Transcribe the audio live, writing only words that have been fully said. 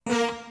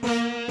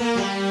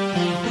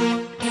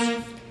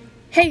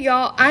Hey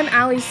y'all, I'm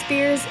Allie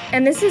Spears,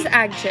 and this is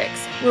Ag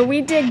Chicks, where we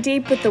dig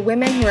deep with the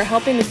women who are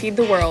helping to feed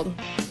the world.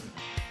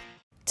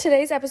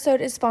 Today's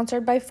episode is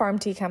sponsored by Farm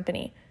Tea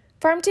Company.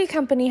 Farm Tea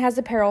Company has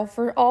apparel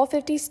for all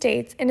 50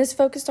 states and is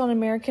focused on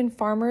American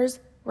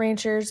farmers,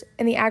 ranchers,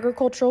 and the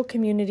agricultural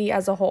community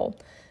as a whole.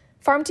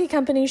 Farm Tea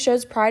Company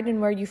shows pride in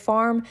where you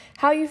farm,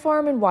 how you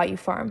farm, and why you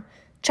farm.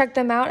 Check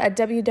them out at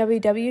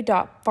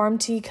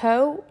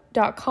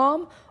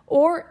www.farmteaco.com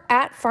or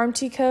at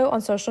FarmTeaCo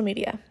on social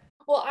media.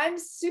 Well, I'm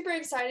super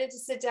excited to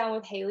sit down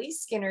with Haley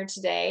Skinner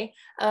today.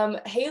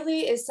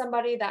 Haley is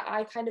somebody that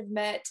I kind of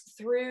met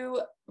through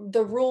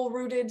the Rural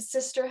Rooted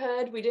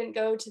Sisterhood. We didn't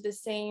go to the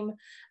same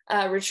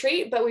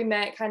retreat, but we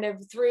met kind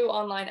of through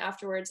online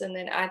afterwards and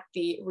then at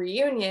the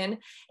reunion.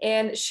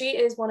 And she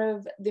is one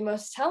of the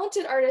most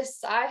talented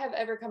artists I have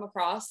ever come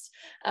across,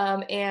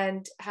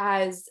 and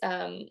has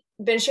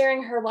been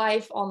sharing her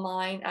life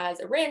online as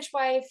a ranch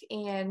wife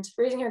and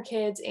raising her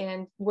kids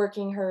and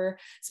working her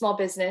small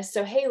business.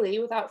 So Haley,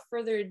 without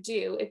further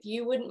ado, if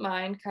you wouldn't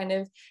mind kind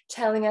of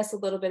telling us a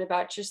little bit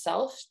about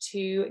yourself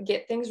to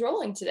get things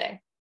rolling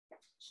today.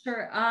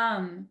 Sure.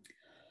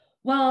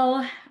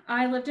 Well,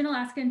 I lived in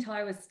Alaska until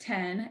I was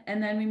 10,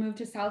 and then we moved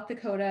to South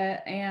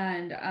Dakota.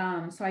 And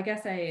so I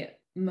guess I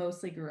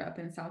mostly grew up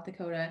in South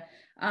Dakota.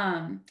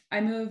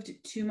 I moved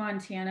to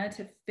Montana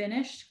to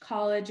finish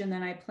college, and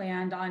then I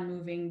planned on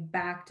moving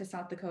back to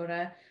South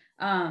Dakota.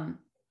 I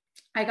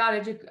got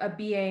a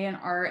BA in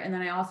art, and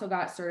then I also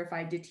got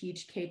certified to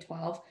teach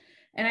K-12,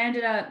 and I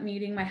ended up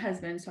meeting my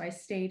husband, so I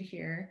stayed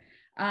here.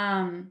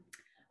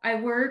 I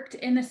worked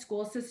in the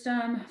school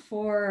system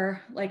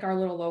for like our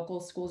little local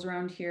schools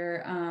around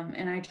here.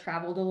 And I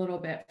traveled a little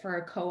bit for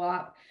a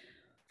co-op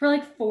for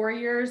like 4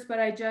 years, but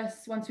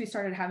once we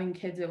started having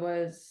kids, it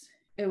was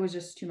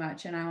just too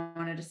much and I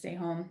wanted to stay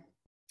home.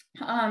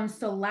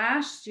 So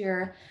last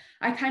year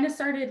I kind of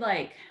started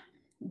like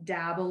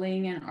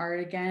dabbling in art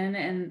again.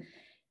 And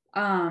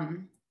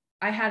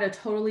I had a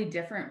totally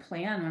different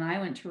plan when I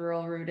went to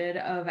Rural Rooted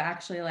of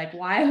actually like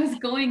why I was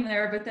going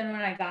there. But then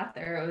when I got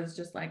there, it was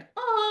just like,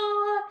 oh,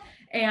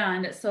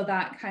 and so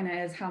that kind of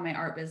is how my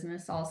art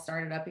business all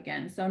started up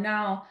again. So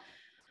now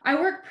I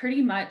work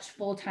pretty much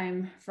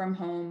full-time from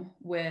home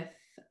with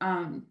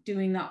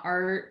doing the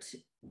art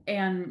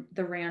and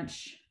the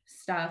ranch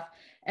stuff.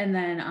 And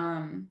then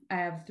I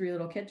have 3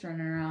 little kids running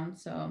around,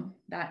 so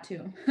that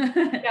too.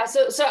 Yeah,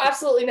 so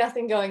absolutely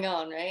nothing going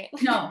on, right?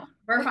 No,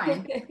 we're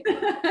fine.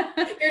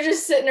 You're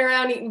just sitting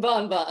around eating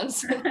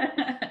bonbons.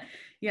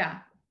 Yeah.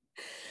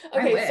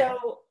 Okay,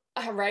 so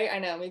right, I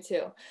know, me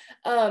too.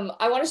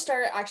 I want to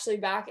start actually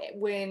back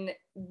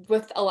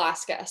with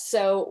Alaska.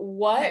 So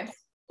what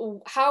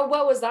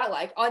was that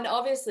like? And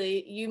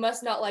obviously you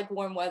must not like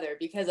warm weather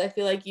because I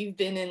feel like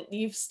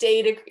you've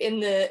stayed in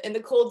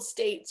the cold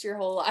states your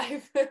whole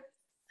life.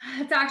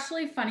 It's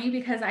actually funny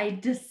because I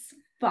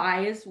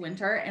despise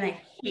winter and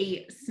I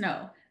hate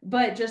snow,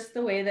 but just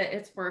the way that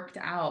it's worked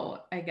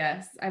out, I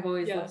guess I've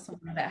always loved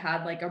someone that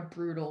had like a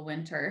brutal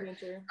winter.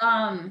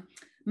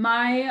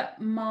 My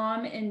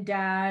mom and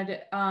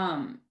dad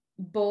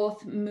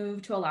both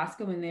moved to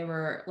Alaska when they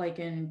were like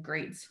in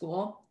grade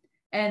school,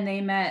 and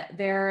they met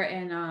there.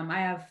 And I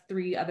have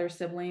 3 other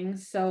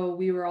siblings, so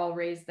we were all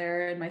raised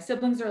there, and my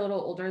siblings are a little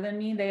older than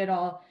me. They had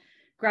all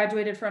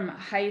graduated from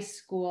high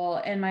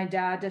school, and my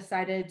dad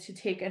decided to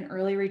take an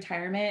early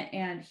retirement,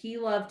 and he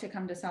loved to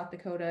come to South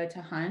Dakota to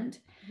hunt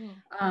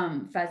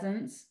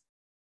pheasants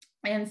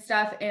and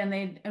stuff.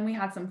 And we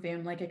had some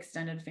family, like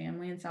extended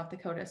family in South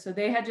Dakota. So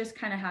they had just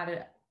kind of had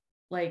it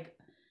like,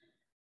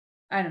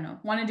 I don't know,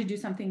 wanted to do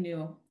something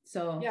new.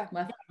 So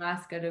left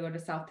Alaska to go to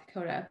South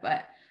Dakota.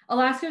 But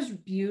Alaska is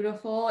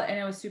beautiful and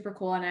it was super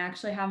cool. And I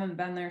actually haven't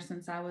been there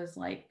since I was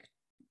like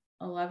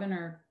 11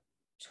 or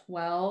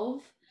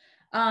 12.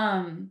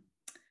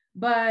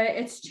 But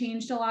it's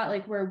changed a lot,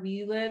 like where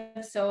we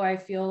live. So I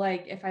feel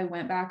like if I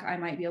went back, I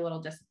might be a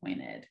little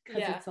disappointed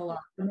because it's a lot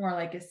more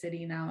like a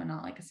city now and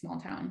not like a small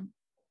town.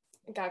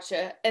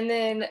 Gotcha. And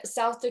then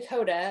South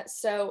Dakota.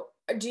 So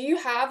do you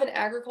have an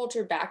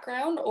agriculture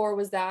background, or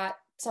was that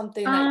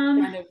something that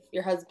kind of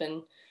your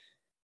husband?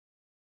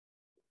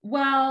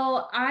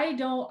 Well, I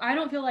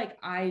don't feel like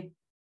I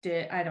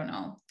did. I don't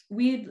know.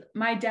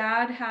 My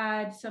dad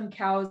had some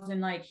cows and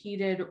like he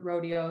did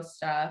rodeo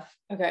stuff.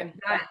 Okay.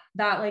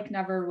 That like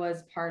never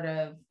was part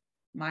of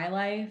my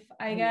life,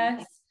 I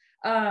guess.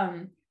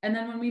 And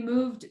then when we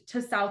moved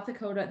to South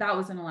Dakota, that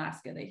was in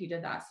Alaska that he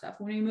did that stuff.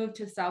 When we moved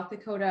to South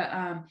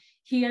Dakota,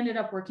 he ended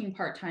up working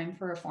part-time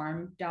for a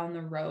farm down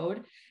the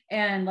road.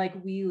 And like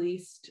we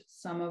leased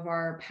some of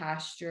our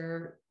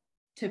pasture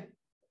to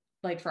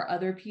like for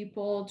other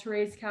people to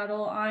raise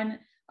cattle on.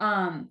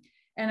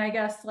 And I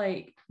guess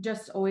like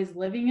just always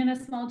living in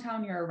a small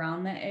town, you're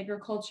around the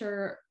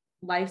agriculture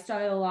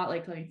lifestyle a lot,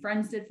 like my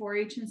friends did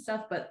 4-H and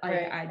stuff, but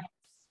I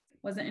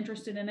wasn't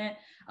interested in it.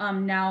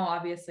 Now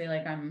obviously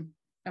like I'm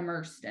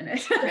immersed in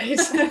it.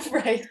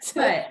 Right.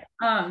 But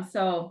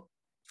so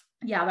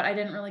yeah, but I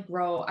didn't really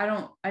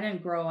I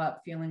didn't grow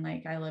up feeling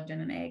like I lived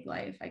in an ag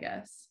life, I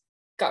guess.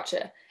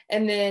 Gotcha.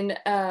 And then,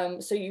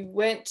 so you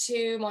went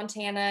to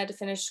Montana to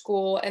finish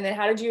school, and then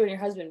how did you and your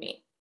husband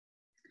meet?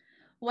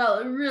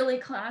 Well, really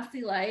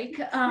classy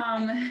like.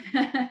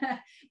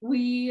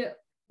 We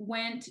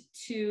went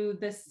to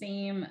the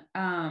same,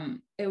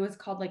 it was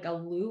called like a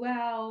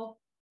luau,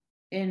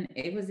 and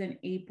it was in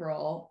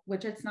April,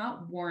 which it's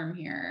not warm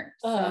here.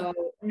 So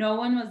no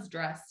one was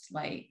dressed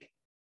like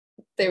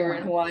they were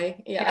in Hawaii.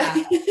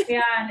 Yeah.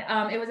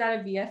 And it was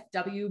at a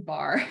VFW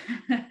bar.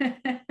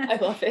 I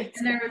love it.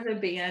 And there was a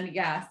band.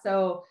 Yeah.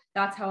 So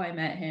that's how I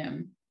met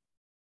him.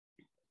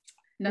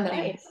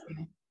 Nothing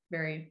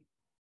very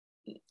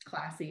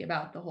classy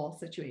about the whole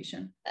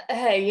situation.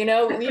 Hey, you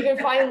know, you can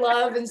find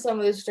love in some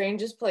of the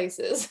strangest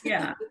places.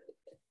 Yeah.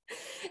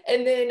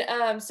 And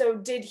then, so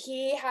did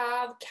he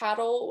have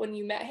cattle when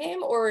you met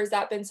him, or has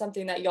that been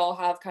something that y'all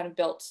have kind of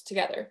built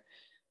together?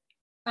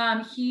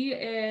 He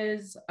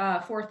is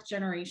fourth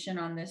generation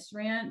on this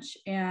ranch,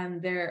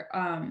 and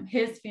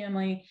his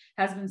family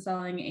has been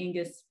selling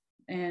Angus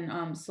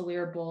and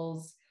Soler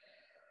bulls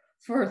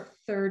for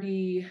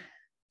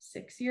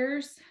 36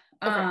 years.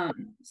 Okay.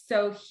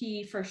 So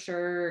he for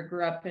sure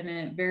grew up in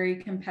a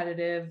very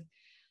competitive,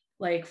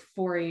 like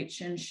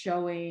 4-H and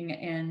showing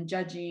and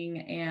judging.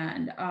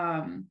 And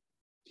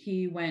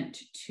he went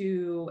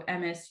to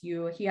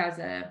MSU. He has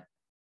a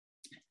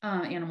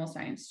animal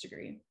science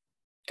degree.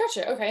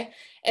 Gotcha. Okay.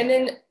 And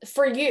then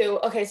for you,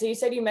 okay, so you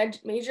said you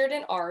majored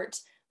in art.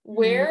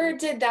 Where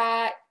did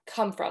that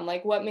come from?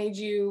 Like, what made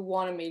you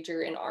want to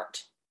major in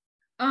art?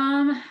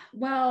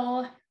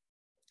 Well,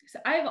 so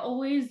I've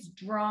always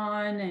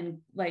drawn and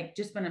like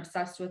just been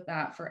obsessed with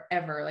that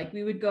forever. Like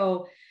we would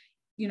go,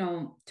 you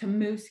know, to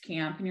moose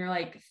camp, and you're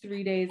like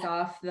 3 days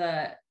off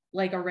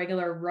like a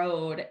regular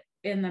road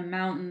in the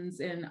mountains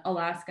in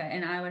Alaska,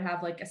 and I would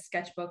have like a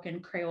sketchbook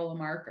and Crayola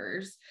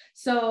markers.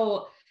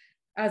 So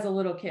as a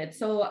little kid.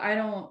 So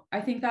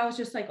I think that was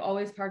just like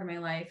always part of my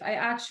life. I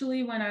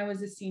actually, when I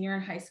was a senior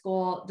in high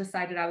school,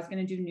 decided I was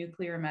going to do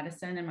nuclear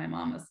medicine. And my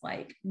mom was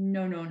like,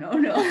 no. Like, what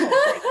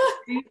are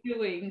you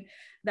doing?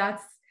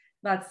 That's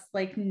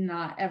like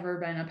not ever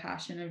been a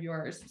passion of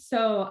yours.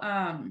 So,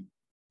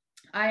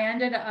 I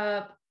ended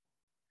up,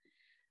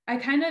 I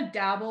kind of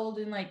dabbled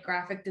in like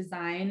graphic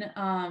design.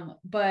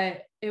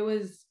 But it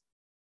was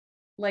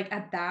like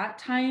at that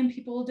time,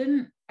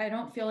 I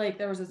don't feel like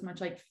there was as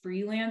much like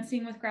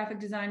freelancing with graphic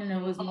design. And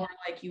it was more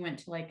like you went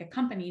to like a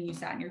company and you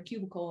sat in your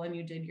cubicle and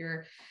you did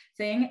your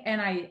thing. And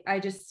I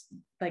just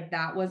like,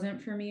 that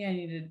wasn't for me. I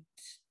needed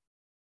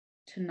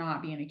to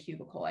not be in a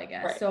cubicle, I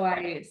guess. Right. So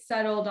I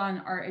settled on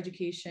art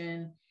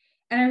education,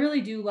 and I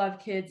really do love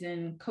kids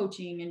and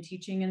coaching and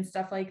teaching and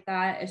stuff like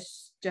that.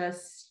 It's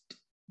just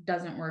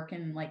doesn't work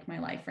in like my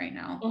life right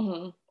now.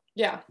 Mm-hmm.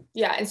 Yeah.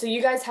 Yeah. And so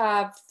you guys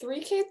have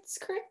 3 kids,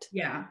 correct?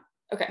 Yeah.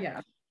 Okay.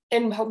 Yeah.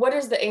 And what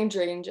is the age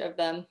range of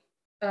them?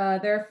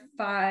 They're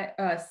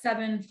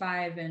 7,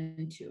 5,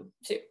 and 2.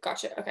 2.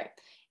 Gotcha. Okay.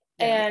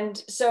 Yeah.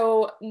 And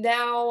so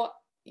now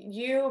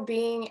you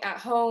being at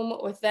home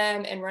with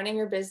them and running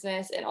your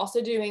business and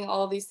also doing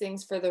all of these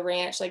things for the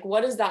ranch, like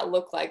what does that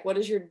look like? What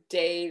does your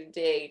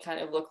day-to-day kind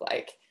of look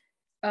like?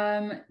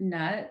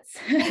 Nuts.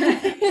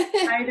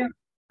 I don't.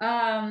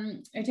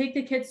 I take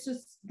the kids,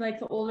 just like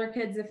the older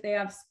kids, if they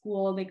have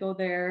school, they go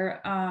there.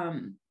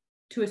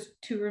 To a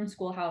 2-room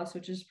schoolhouse,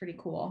 which is pretty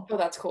cool. Oh,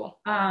 that's cool.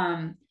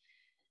 And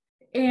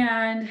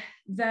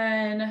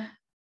then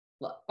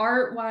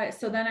art wise,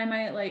 so then I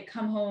might like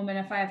come home, and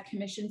if I have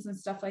commissions and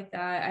stuff like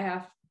that, I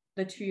have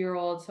the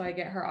 2-year-old, so I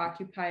get her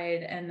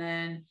occupied. And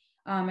then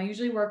I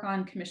usually work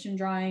on commission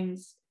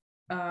drawings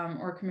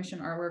or commission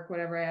artwork,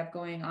 whatever I have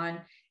going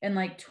on, in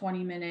like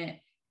 20-minute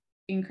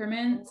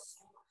increments,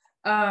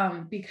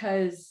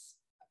 because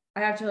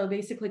I have to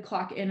basically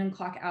clock in and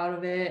clock out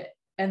of it.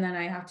 And then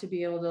I have to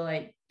be able to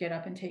like get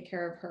up and take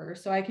care of her.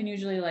 So I can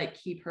usually like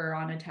keep her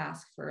on a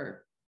task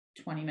for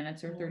 20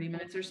 minutes or 30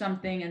 minutes or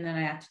something. And then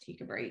I have to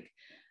take a break.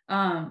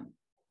 And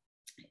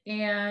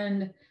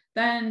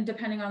then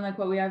depending on like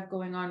what we have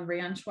going on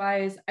ranch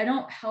wise, I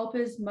don't help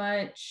as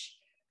much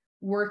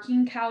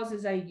working cows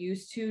as I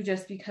used to,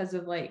 just because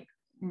of like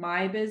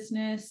my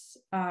business.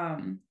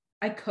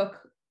 I cook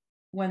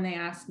when they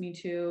ask me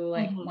to,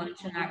 like lunch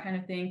and that kind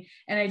of thing.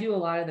 And I do a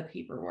lot of the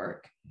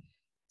paperwork.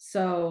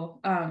 So,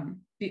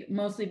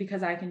 mostly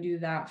because I can do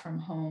that from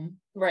home.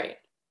 Right.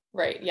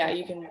 Yeah.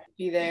 You can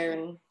be there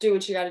and do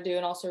what you got to do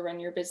and also run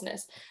your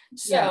business.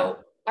 So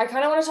I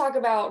kind of want to talk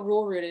about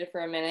Rural Rooted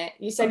for a minute.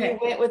 You said you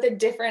went with a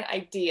different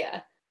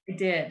idea. I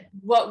did.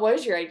 What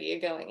was your idea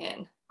going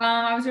in?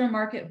 I was going to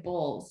market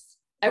bulls.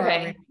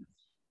 Okay.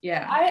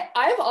 Yeah.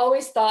 I've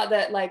always thought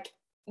that like,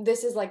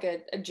 this is like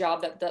a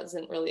job that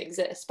doesn't really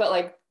exist, but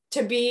like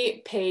to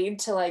be paid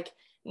to like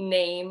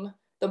name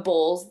the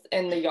bulls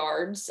in the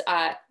yards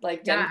at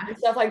like and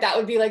stuff like that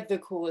would be like the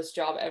coolest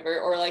job ever,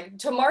 or like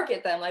to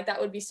market them, like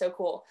that would be so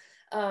cool.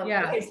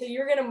 Okay, so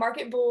you're gonna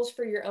market bulls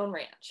for your own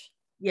ranch.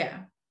 Yeah.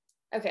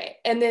 Okay,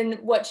 and then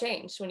what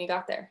changed when you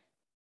got there?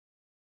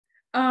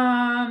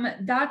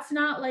 That's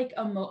not like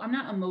I'm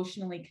not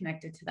emotionally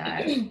connected to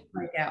that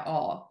like at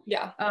all.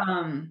 Yeah.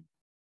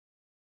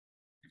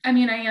 I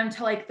mean, I am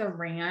to like the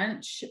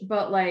ranch,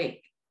 but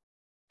like,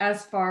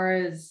 as far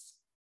as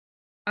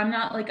I'm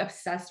not like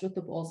obsessed with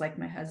the bulls like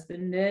my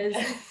husband is.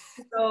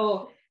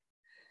 So,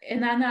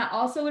 and then that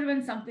also would have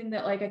been something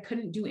that like I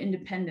couldn't do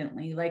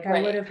independently. Like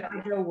I would have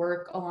had to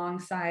work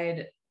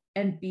alongside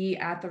and be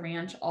at the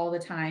ranch all the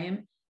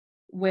time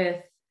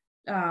with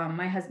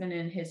my husband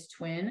and his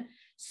twin.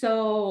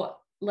 So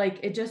like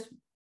it just,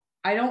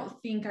 I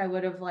don't think I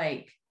would have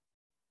like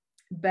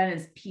been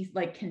as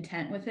like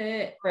content with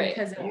it,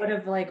 because it would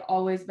have like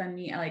always been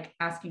me like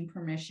asking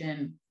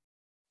permission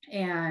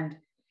and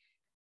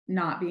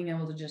not being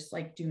able to just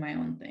like do my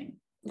own thing.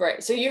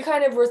 Right. So you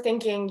kind of were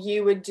thinking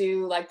you would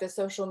do like the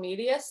social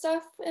media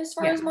stuff as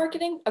far as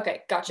marketing?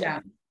 Okay, gotcha. Yeah.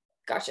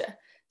 Gotcha.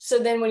 So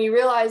then when you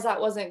realized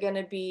that wasn't going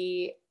to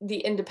be the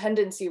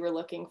independence you were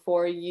looking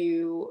for,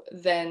 you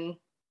then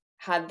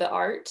had the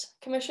art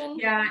commission?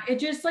 Yeah, it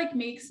just like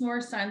makes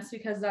more sense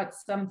because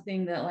that's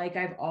something that like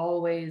I've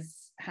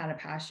always had a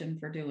passion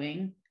for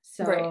doing.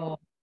 So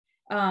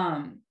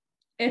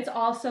it's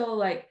also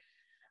like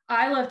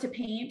I love to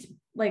paint,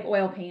 like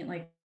oil paint,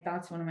 like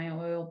that's one of my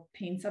oil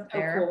paints up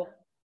there. Oh, cool.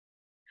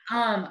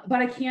 But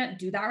I can't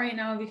do that right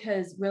now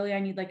because really I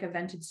need like a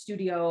vented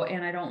studio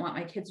and I don't want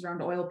my kids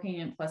around oil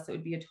paint. Plus it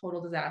would be a total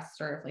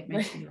disaster if like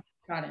my studio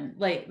got in,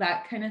 like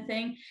that kind of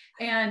thing.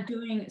 And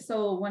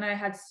so when I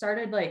had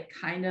started like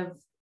kind of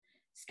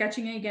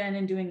sketching again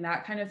and doing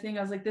that kind of thing,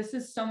 I was like, this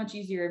is so much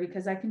easier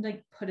because I can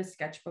like put a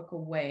sketchbook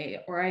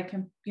away, or I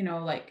can,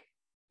 like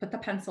put the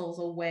pencils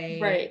away.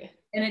 Right.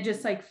 And it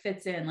just like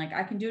fits in. Like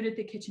I can do it at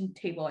the kitchen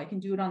table. I can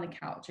do it on the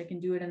couch. I can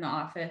do it in the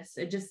office.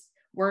 It just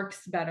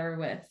works better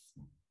with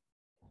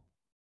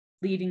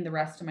leading the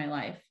rest of my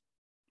life.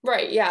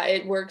 Right. Yeah,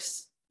 it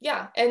works.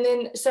 Yeah. And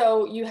then,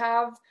 so you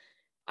have,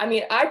 I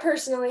mean, I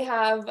personally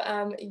have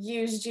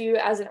used you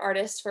as an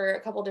artist for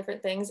a couple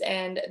different things,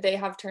 and they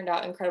have turned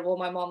out incredible.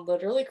 My mom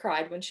literally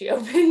cried when she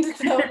opened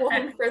the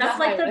one for That's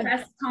like the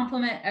best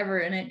compliment ever.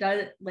 And it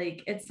does,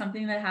 like, it's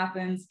something that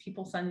happens.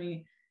 People send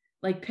me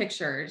like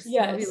pictures.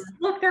 Yes. Like,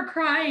 look, they're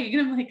crying.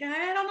 And I'm like,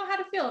 I don't know how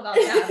to feel about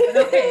that,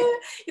 but okay.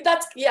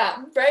 That's,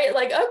 yeah, right.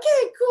 Like,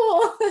 okay,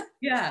 cool.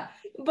 Yeah.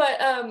 But,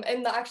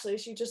 and actually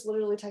she just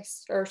literally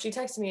she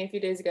texted me a few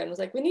days ago and was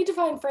like, we need to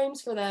find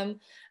frames for them.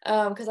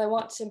 Cause I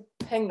want to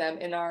hang them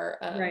in our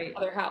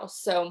other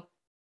house. So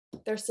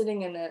they're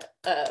sitting in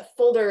a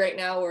folder right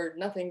now where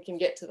nothing can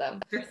get to them.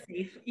 They're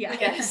safe. Yeah.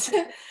 Yes.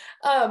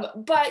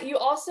 But you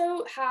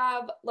also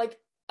have like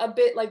a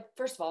bit, like,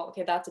 first of all,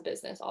 okay, that's a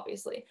business,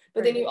 obviously,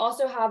 but then you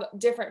also have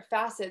different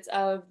facets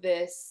of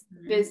this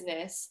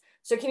business.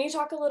 So can you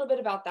talk a little bit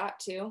about that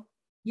too?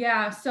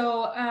 Yeah.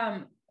 So,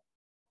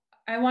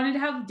 I wanted to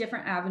have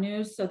different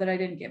avenues so that I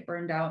didn't get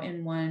burned out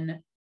in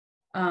one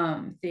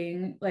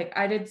thing. Like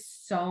I did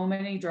so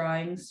many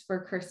drawings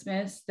for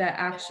Christmas that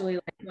actually,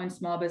 like when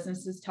small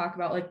businesses talk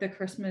about like the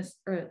Christmas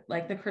or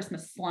like the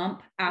Christmas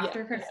slump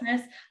after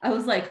Christmas, I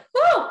was like,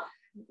 oh,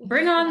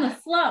 bring on the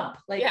slump.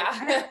 Like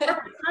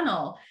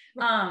tunnel.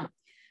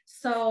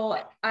 So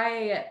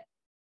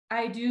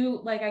I do,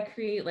 like, I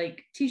create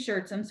like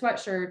t-shirts and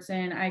sweatshirts,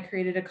 and I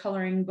created a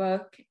coloring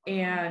book,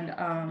 and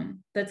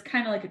that's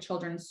kind of like a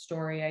children's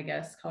story, I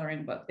guess,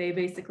 coloring book. They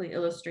basically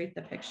illustrate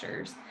the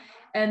pictures.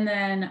 And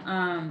then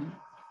I'm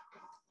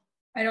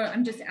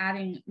just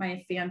adding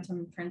my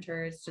phantom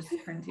printer is just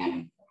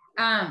printing.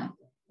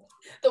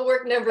 The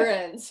work never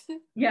ends.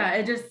 Yeah,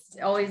 it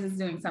just always is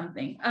doing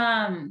something.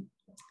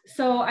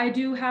 So I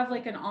do have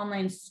like an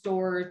online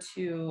store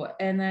too,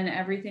 and then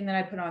everything that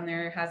I put on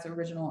there has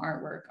original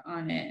artwork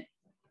on it.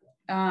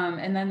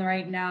 And then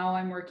right now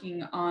I'm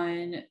working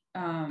on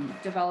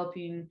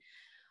developing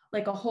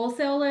like a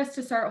wholesale list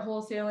to start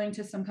wholesaling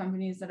to some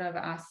companies that have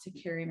asked to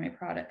carry my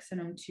products in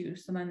them too.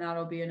 So then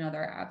that'll be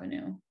another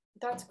avenue.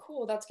 That's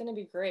cool. That's going to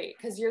be great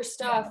because your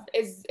stuff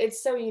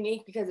it's so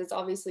unique because it's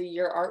obviously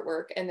your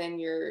artwork, and then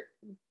you're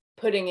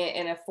putting it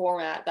in a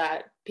format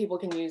that people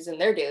can use in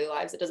their daily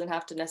lives. It doesn't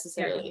have to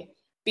necessarily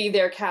be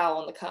their cow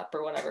on the cup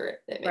or whatever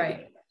it may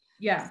be.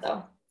 Yeah.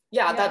 So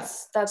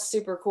that's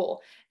super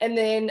cool. And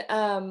then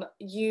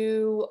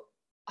you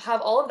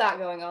have all of that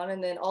going on,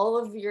 and then all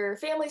of your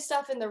family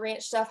stuff and the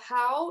ranch stuff.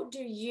 How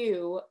do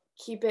you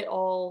keep it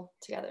all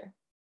together?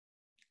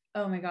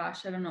 Oh my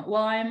gosh, I don't know.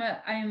 Well,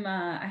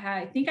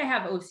 I think I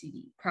have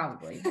OCD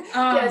probably.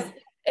 Yes.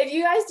 If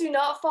you guys do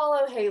not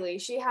follow Haley,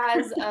 she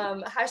has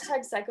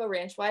hashtag Psycho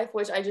Ranch Wife,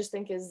 which I just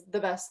think is the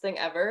best thing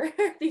ever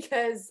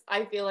because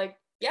I feel like,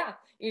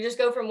 you just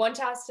go from one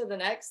task to the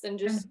next and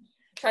just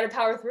try to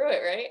power through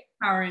it, right?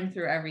 Powering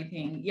through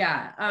everything.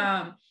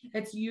 Yeah.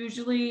 That's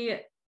usually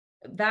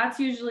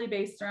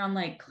based around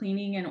like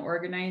cleaning and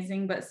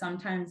organizing, but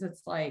sometimes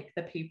it's like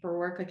the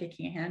paperwork, like I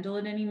can't handle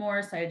it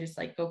anymore. So I just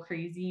like go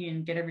crazy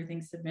and get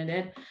everything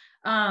submitted.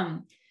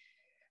 I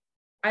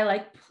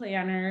like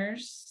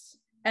planners.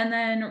 And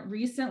then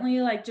recently,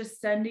 like just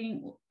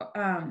sending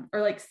or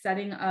like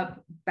setting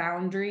up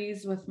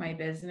boundaries with my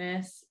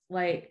business.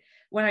 Like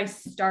when I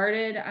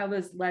started, I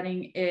was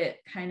letting it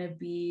kind of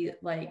be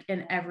like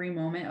in every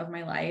moment of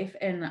my life.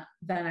 And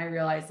then I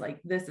realized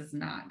like, this is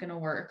not going to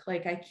work.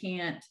 Like I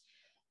can't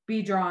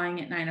be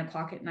drawing at 9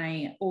 o'clock at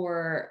night,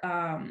 or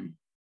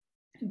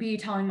be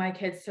telling my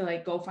kids to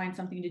like go find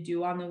something to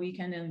do on the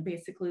weekend and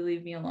basically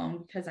leave me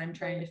alone because I'm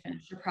trying to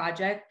finish a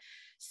project.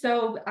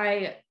 So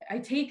I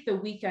take the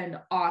weekend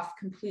off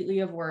completely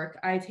of work.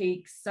 I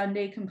take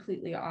Sunday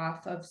completely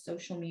off of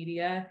social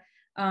media.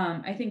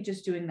 I think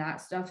just doing that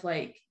stuff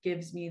like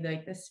gives me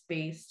like the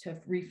space to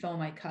refill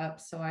my cup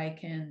so I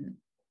can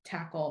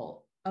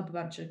tackle a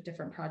bunch of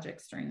different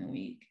projects during the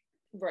week.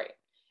 Right.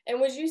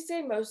 And would you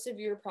say most of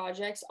your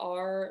projects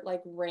are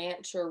like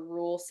ranch or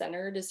rural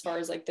centered as far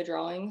as like the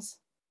drawings?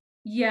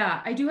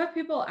 Yeah, I do have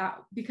people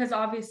out because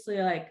obviously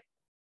like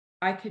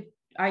I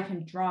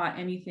can draw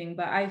anything,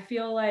 but I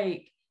feel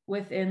like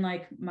within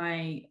like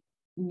my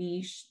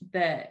niche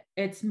that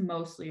it's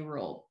mostly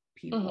rural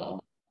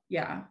people.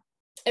 Yeah.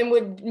 And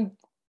would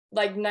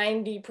like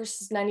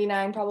 90%,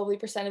 99 probably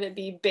percent of it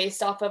be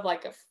based off of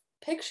like a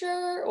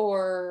picture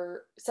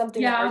or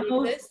something that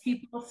already exists?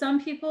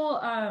 Some people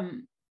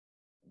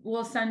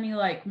will send me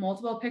like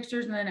multiple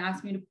pictures and then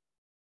ask me to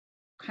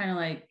kind of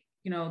like,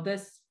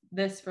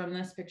 this from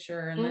this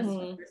picture and this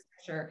from this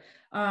picture.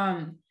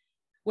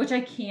 Which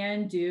I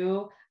can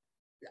do.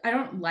 I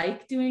don't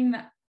like doing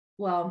that.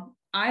 Well,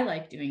 I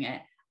like doing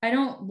it. I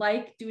don't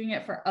like doing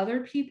it for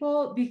other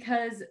people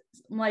because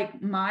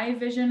like my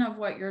vision of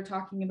what you're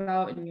talking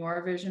about and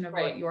your vision of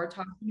what you're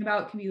talking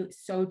about can be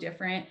so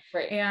different.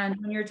 Right. And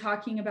when you're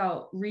talking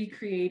about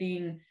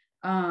recreating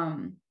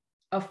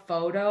a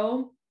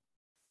photo,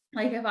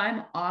 like if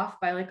I'm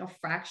off by like a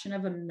fraction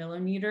of a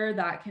millimeter,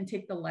 that can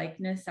take the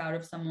likeness out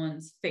of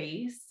someone's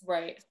face.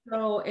 Right.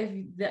 So if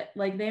that,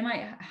 like they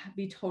might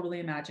be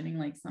totally imagining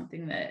like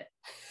something that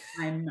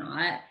I'm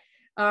not.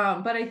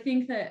 But I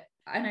think that,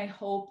 and I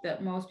hope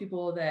that most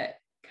people that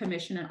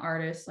commission an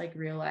artist like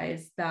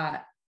realize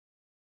that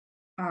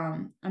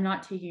I'm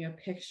not taking a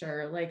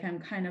picture, like I'm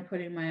kind of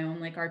putting my own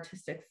like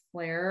artistic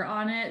flair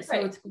on it. So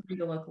it's going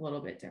to look a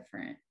little bit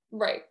different.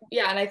 Right.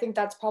 Yeah. And I think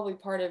that's probably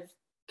part of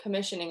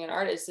commissioning an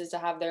artist is to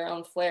have their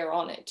own flair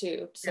on it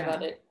too, so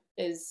that it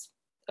is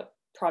a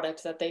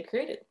product that they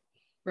created.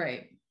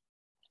 Right.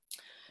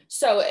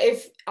 So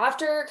if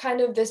after kind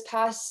of this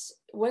past,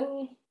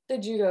 when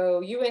did you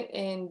go? You went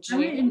in June.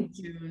 I went in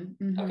June.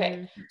 Mm-hmm.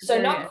 Okay.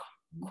 So not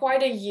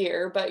quite a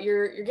year, but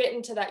you're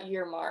getting to that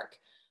year mark.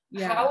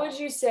 Yeah. How would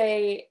you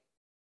say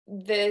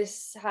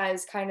this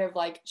has kind of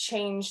like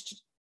changed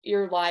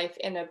your life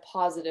in a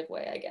positive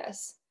way, I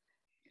guess?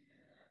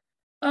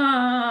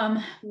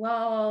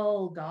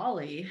 Well,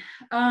 golly.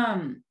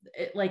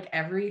 Like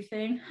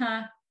everything,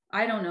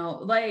 I don't know.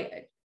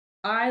 Like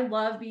I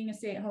love being a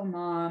stay-at-home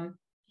mom,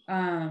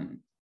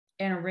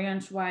 and a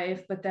ranch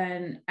wife, but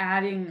then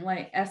adding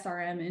like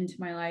SRM into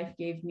my life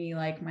gave me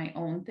like my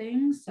own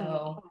things.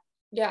 So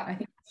yeah, I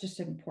think it's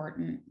just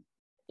important.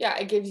 Yeah,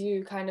 it gives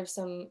you kind of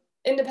some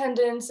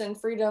independence and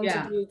freedom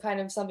to do kind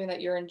of something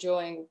that you're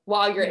enjoying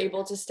while you're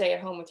able to stay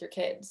at home with your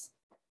kids.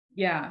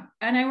 Yeah.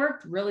 And I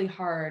worked really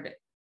hard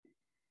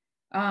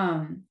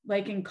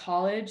like in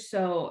college,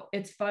 so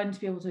it's fun to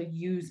be able to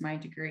use my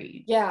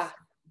degree. Yeah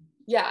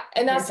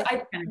And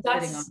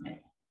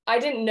I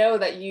didn't know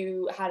that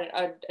you had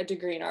a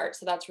degree in art,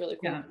 so that's really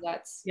cool.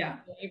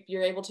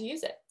 You're able to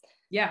use it.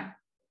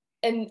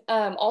 And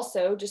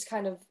also just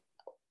kind of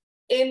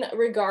in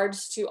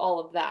regards to all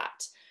of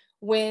that,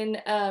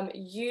 when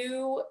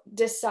you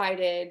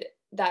decided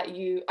that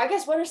I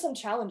guess, what are some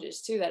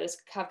challenges too that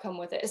have come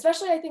with it?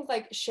 Especially, I think,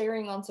 like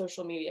sharing on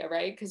social media,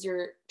 right? Because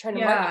you're trying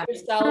to market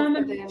yourself.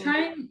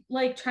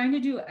 Trying to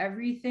do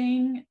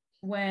everything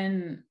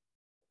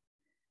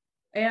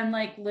and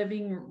like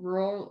living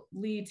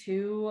rurally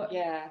too.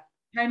 Yeah.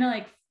 Kind of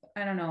like,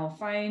 I don't know,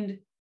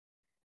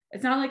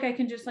 it's not like I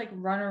can just like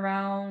run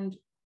around.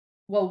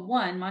 Well,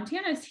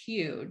 Montana is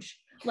huge.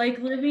 Like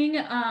living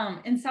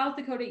in South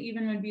Dakota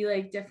even would be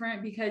like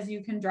different because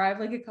you can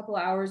drive like a couple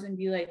hours and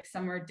be like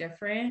somewhere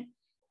different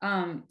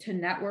to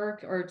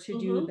network or to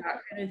do that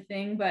kind of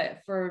thing.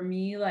 But for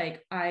me,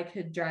 like I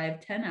could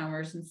drive 10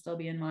 hours and still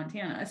be in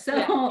Montana.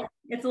 So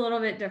it's a little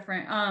bit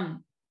different.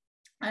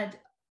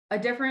 A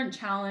different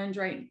challenge,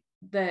 right?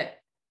 That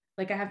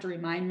like I have to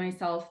remind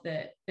myself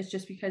that it's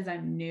just because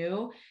I'm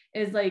new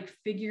is like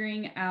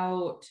figuring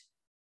out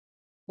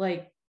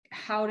like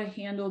how to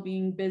handle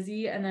being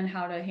busy and then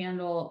how to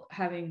handle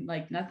having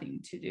like nothing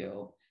to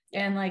do.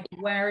 And like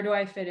where do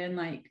I fit in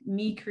like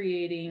me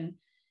creating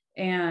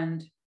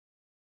and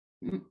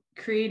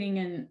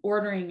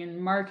ordering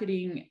and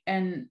marketing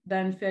and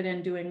then fit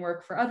in doing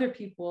work for other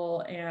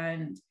people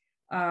and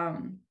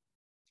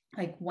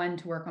like when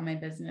to work on my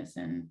business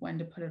and when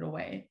to put it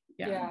away.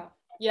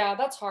 Yeah,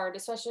 that's hard,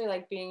 especially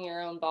like being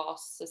your own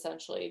boss,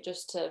 essentially,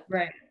 just to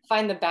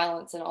find the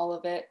balance in all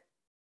of it.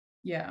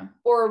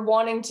 Or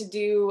wanting to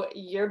do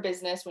your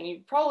business when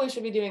you probably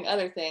should be doing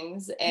other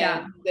things,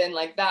 and then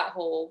like that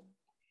whole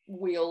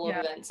wheel of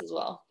events as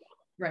well.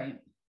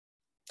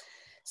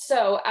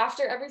 So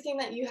after everything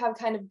that you have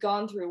kind of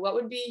gone through, what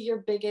would be your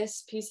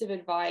biggest piece of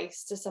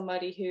advice to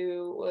somebody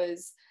who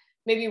was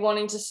maybe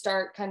wanting to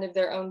start kind of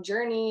their own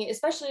journey,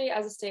 especially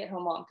as a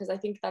stay-at-home mom? Because I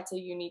think that's a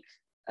unique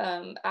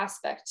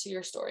aspect to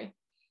your story?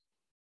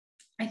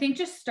 I think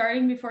just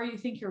starting before you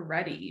think you're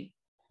ready.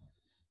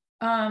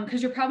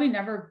 Because you're probably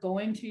never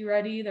going to be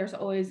ready. There's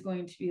always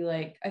going to be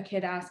like a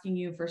kid asking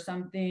you for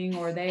something,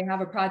 or they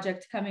have a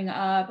project coming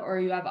up,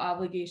 or you have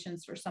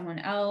obligations for someone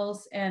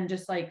else, and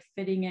just like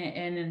fitting it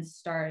in and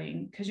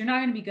starting, because you're not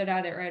going to be good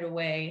at it right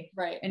away.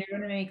 Right. And you're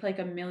going to make like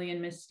a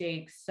million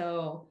mistakes.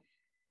 So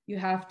you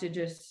have to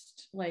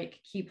just like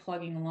keep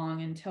plugging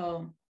along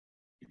until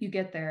you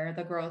get there.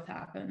 The growth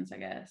happens, I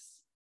guess.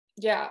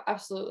 Yeah,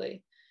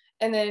 absolutely.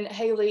 And then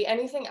Haley,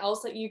 anything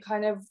else that you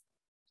kind of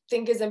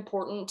think is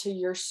important to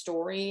your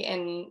story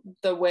and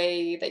the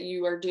way that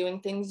you are doing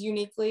things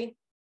uniquely?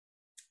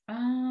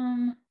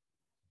 Gosh,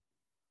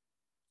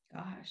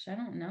 I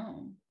don't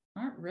know.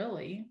 Not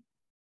really.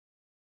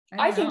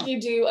 I think you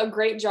do a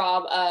great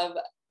job of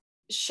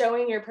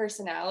showing your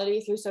personality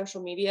through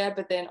social media,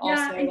 but then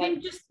also I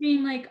think just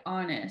being like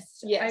honest.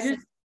 Yes. I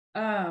just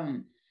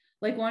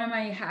like one of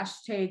my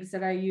hashtags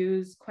that I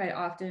use quite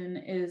often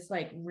is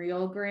like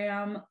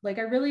realgram. Like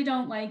I really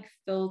don't like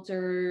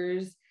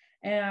filters,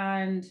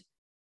 and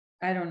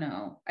I don't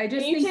know. I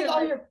just you take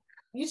all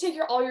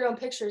your own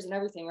pictures and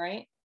everything,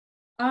 right?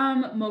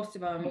 Most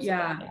of them.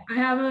 Yeah. I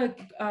have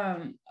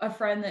a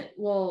friend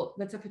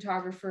that's a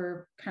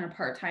photographer kind of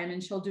part-time,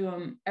 and she'll do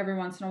them every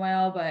once in a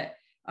while, but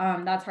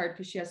that's hard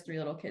because she has 3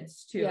 little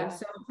kids too. Yeah.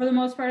 So for the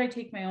most part, I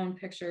take my own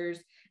pictures,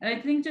 and I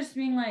think just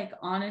being like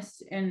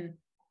honest and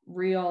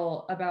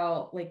real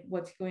about like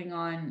what's going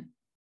on,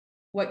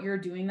 what you're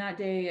doing that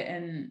day,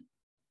 and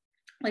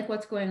like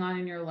what's going on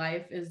in your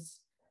life is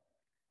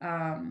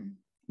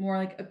more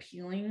like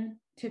appealing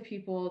to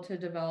people to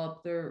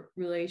develop their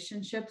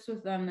relationships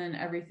with them than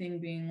everything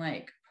being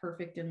like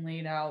perfect and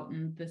laid out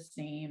and the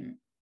same.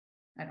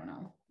 I don't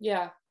know.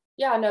 Yeah,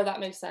 no, that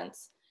makes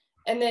sense.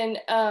 And then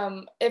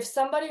if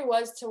somebody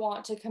was to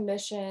want to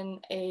commission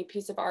a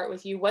piece of art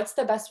with you, what's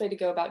the best way to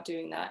go about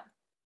doing that?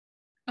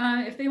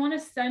 If they want to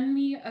send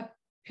me a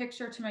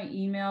picture to my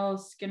email,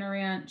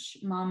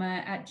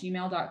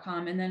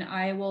 skinnerranchmama@gmail.com, and then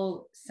I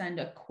will send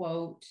a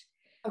quote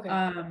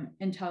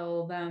and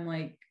tell them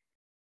like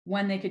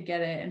when they could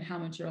get it and how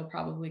much it'll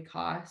probably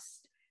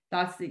cost.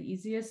 That's the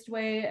easiest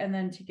way. And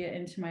then to get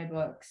into my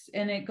books,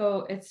 and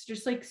it's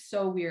just like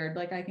so weird.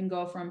 Like I can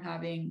go from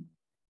having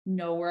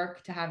no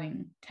work to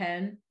having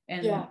 10.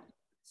 And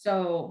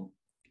so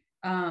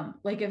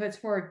like if it's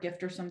for a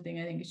gift or something,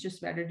 I think it's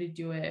just better to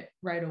do it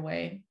right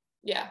away.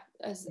 Yeah,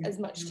 as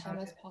much time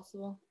as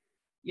possible.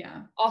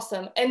 Yeah.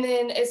 Awesome. And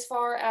then as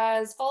far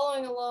as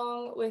following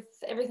along with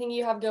everything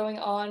you have going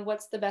on,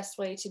 what's the best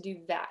way to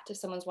do that if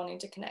someone's wanting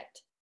to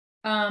connect?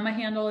 My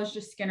handle is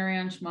just Skinner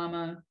Ranch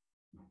Mama.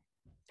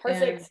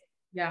 Perfect.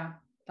 And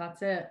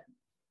that's it.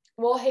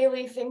 Well,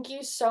 Haley, thank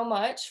you so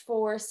much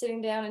for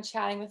sitting down and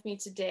chatting with me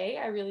today.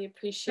 I really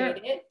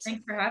appreciate it.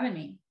 Thanks for having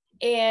me.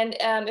 And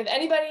if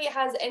anybody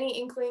has any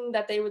inkling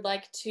that they would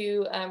like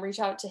to reach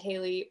out to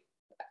Haley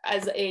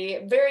as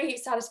a very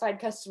satisfied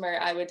customer,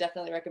 I would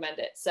definitely recommend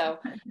it. So,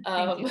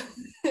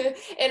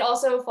 and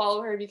also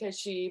follow her because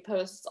she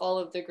posts all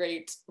of the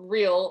great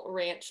real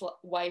ranch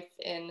wife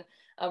and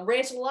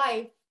ranch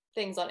life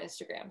things on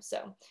Instagram.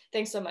 So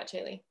thanks so much,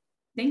 Haley.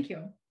 Thank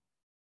you.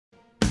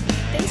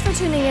 Thanks for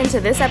tuning in to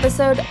this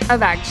episode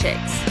of Ag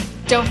Chicks.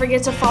 Don't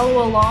forget to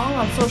follow along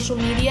on social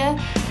media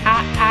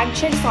at Ag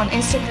Chicks on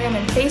Instagram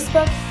and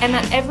Facebook, and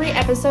that every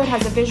episode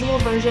has a visual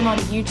version on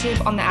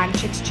YouTube on the Ag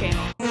Chicks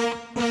channel.